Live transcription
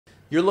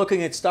You're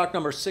looking at stock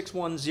number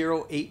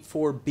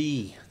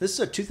 61084B. This is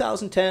a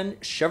 2010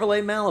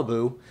 Chevrolet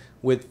Malibu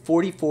with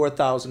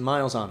 44,000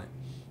 miles on it.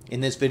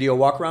 In this video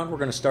walk around, we're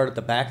going to start at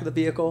the back of the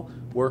vehicle,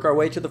 work our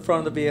way to the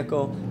front of the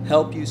vehicle,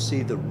 help you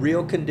see the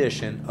real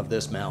condition of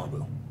this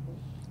Malibu.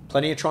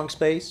 Plenty of trunk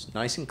space,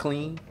 nice and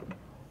clean.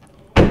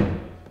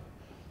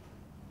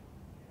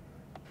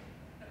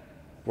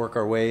 Work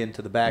our way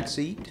into the back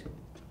seat.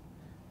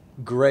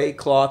 Gray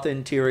cloth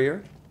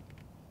interior.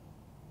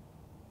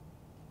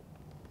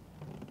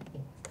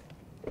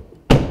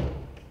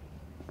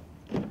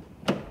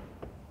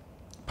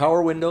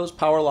 Power windows,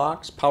 power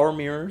locks, power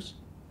mirrors,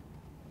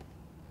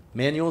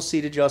 manual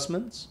seat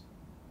adjustments.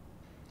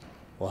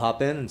 We'll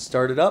hop in and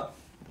start it up.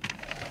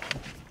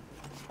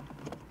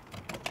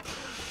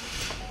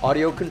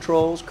 Audio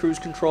controls, cruise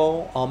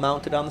control, all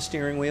mounted on the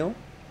steering wheel.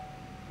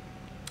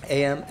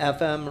 AM,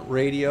 FM,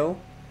 radio,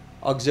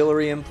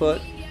 auxiliary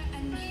input.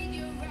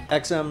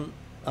 XM,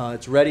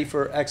 it's ready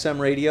for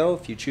XM radio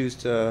if you choose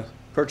to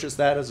purchase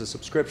that as a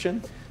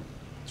subscription.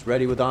 It's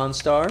ready with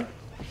OnStar.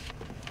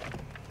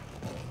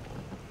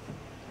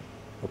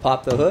 We'll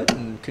pop the hood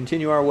and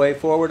continue our way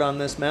forward on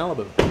this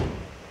Malibu.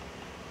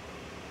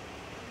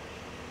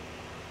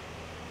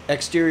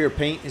 Exterior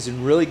paint is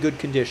in really good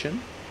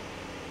condition.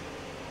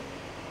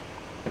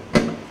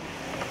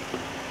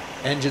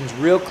 Engine's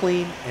real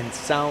clean and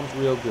sounds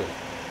real good.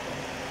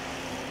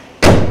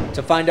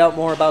 To find out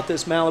more about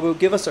this Malibu,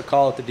 give us a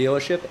call at the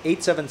dealership,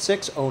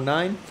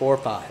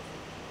 876-0945.